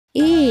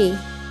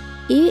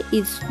A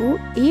is for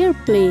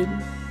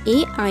airplane.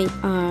 A-I-R-P-L-A-N-E,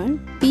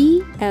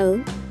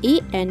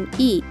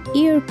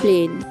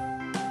 airplane.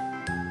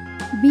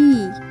 B.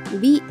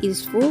 B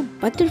is for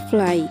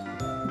butterfly.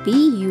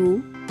 B-U-T-T-E-R-F-L-Y,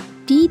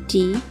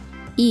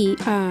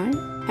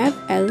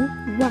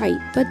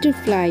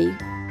 butterfly.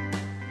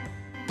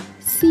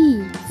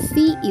 C.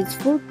 C is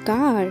for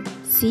car.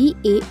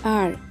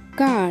 C-A-R,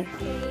 car.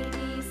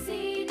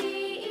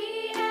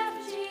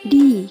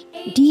 D.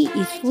 D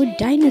is for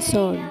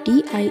dinosaur.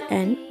 D-I-N-O-S-A-U-R,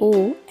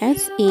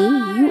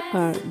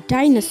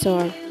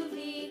 dinosaur.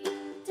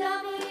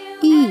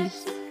 E.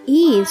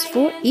 E is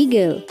for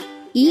eagle.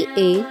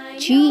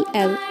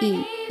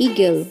 E-A-G-L-E,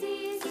 eagle.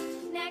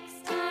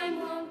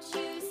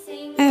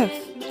 F.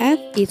 F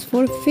is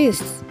for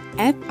fish.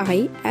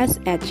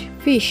 F-I-S-H,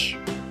 fish.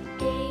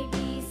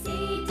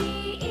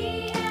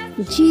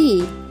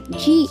 G.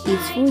 G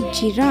is for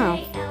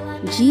giraffe.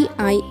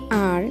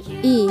 G-I-R-A-F-F-E,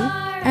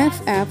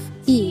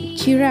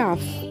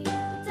 giraffe.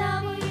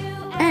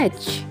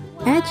 H.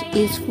 H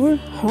is for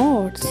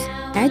horse.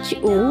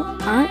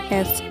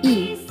 H-O-R-S-E,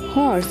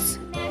 horse.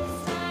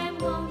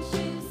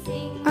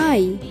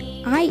 I.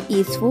 I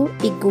is for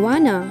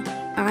iguana.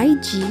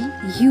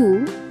 I-G-U-A-N-A,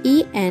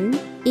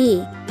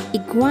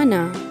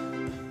 iguana.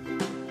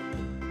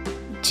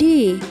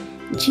 J.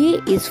 J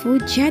is for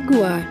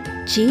jaguar.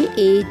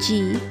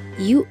 J-A-G-U-A-R,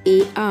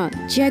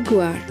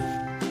 jaguar.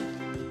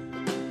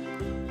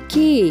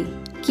 K.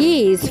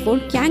 K is for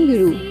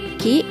kangaroo.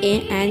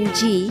 K-A-N-G-A-R-O-O,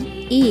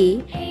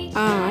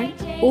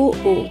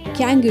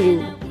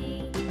 kangaroo.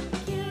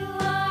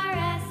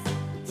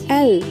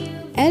 L.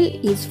 L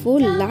is for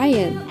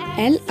lion.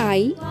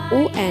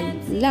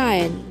 L-I-O-N,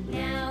 lion.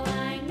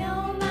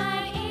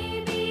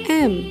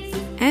 M.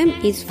 M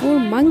is for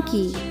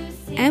monkey.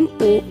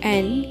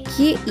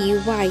 M-O-N-K-E-Y,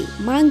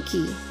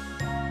 monkey.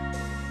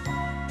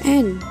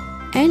 N.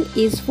 N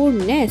is for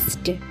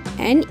nest.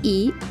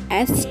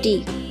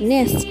 N-E-S-T,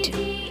 nest.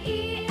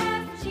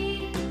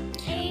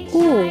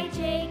 O.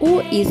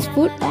 O is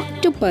for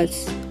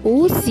octopus.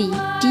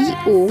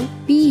 O-C-T-O-P-U-S,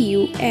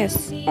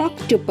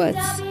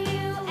 octopus.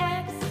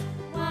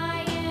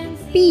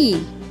 P.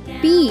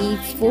 P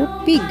is for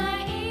pig.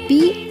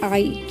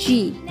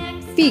 P-I-G,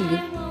 pig.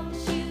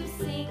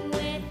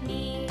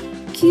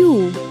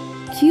 Q.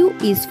 Q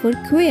is for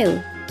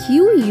quail.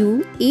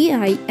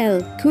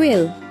 Q-U-A-I-L,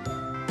 quail.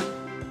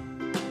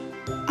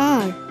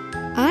 R.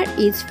 R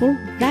is for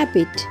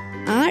rabbit.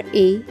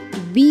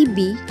 R-A-B-B-I-T,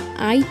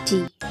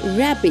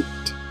 rabbit.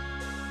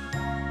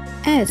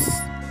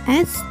 S.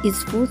 S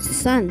is for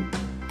sun.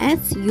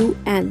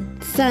 S-U-N,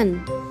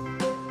 sun.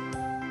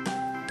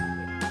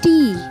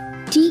 T.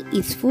 T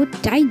is for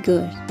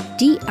tiger.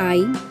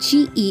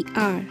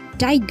 T-I-G-E-R,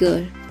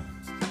 tiger.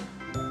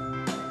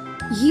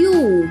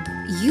 U.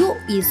 U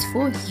is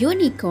for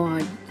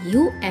unicorn.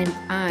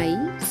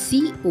 U-N-I-C-O-R-N,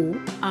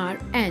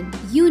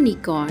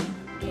 unicorn.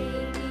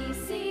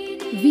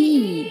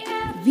 V.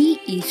 V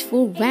is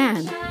for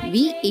van.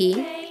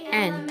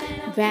 V-A-N,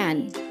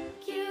 van.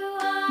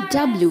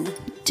 W.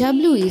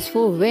 W is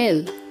for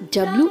whale.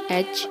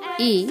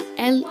 W-H-A-L-E,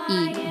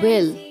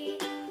 whale.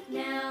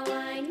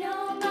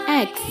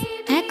 X.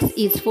 X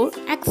is for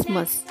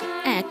Xmas.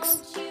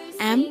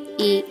 X-M-A-S,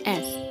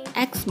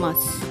 Xmas.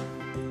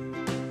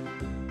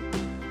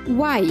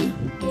 Y.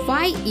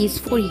 Y is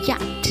for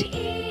yacht.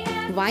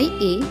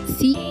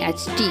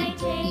 Y-A-C-H-T,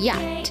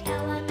 yacht.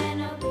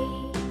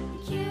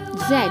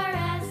 Z.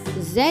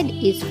 Z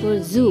is for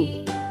zoo.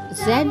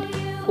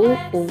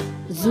 Z-O-O,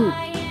 zoo.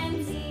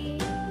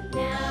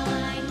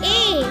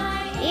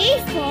 A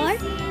for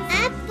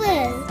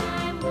apple.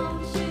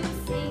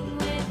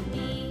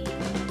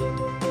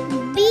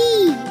 B.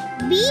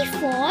 B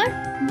for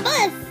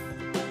bus.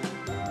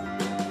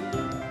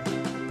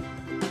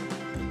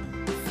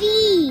 C.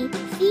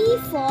 C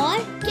for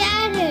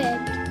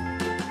carrot.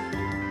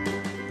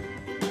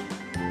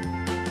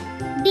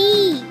 D.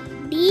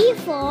 D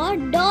for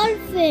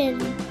dolphin.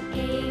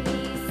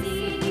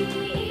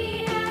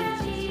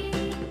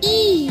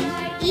 E.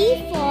 E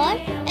for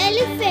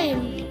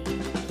elephant.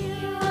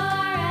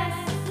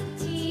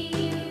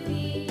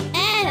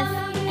 F.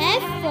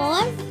 F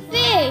for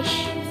fish.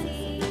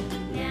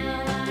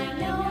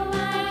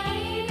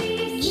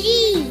 G.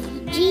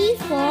 G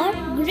for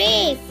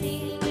grape.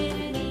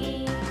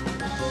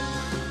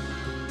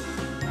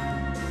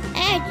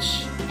 H.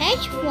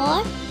 H for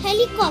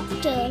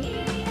helicopter.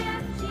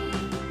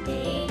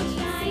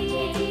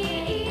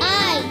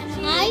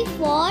 I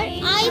for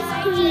ice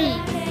cream.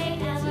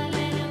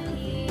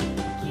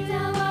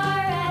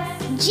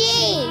 J.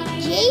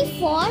 J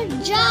for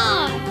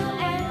jar.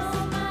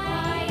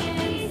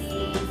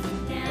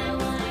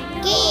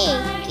 K.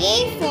 K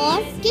for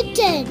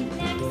kitten.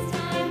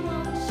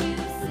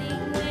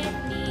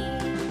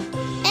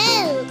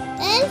 L.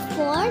 L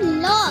for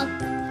lock.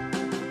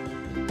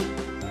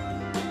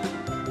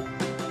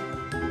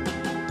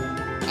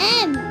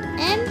 M.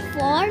 M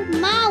for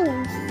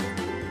mouse.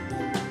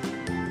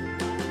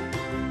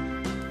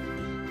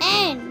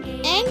 N.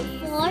 N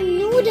for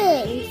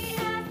noodles.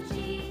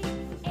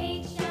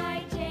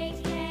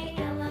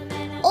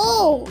 O.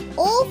 O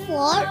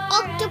for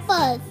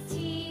octopus.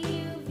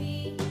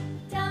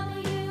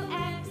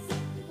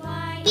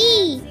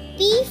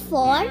 P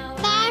for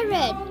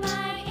parrot.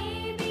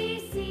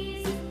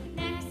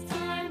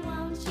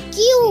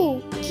 Q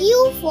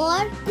for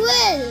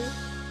quill.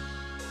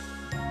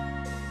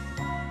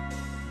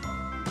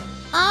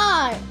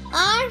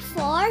 R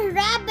for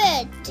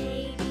rabbit.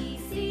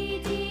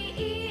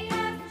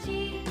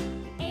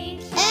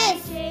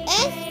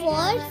 S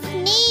for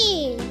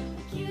snail.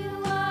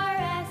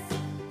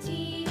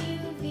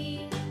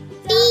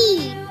 T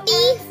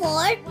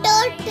for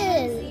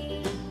turtle.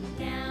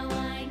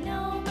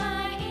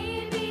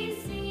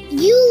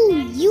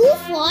 U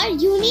for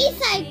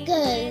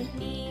unicycle.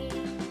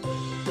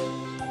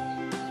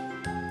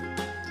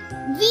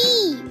 V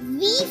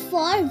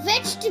for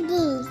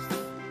vegetables.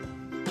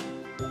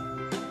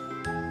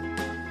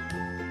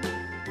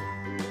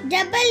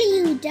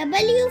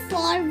 W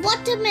for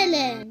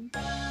watermelon.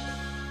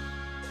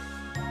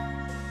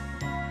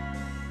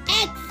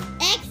 X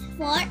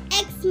for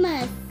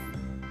Xmas.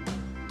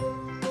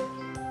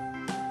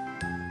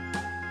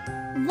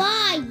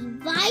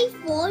 Y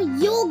for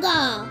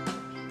yoga.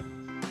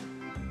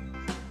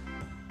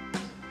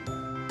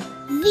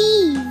 Z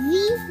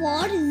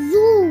for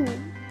zoo.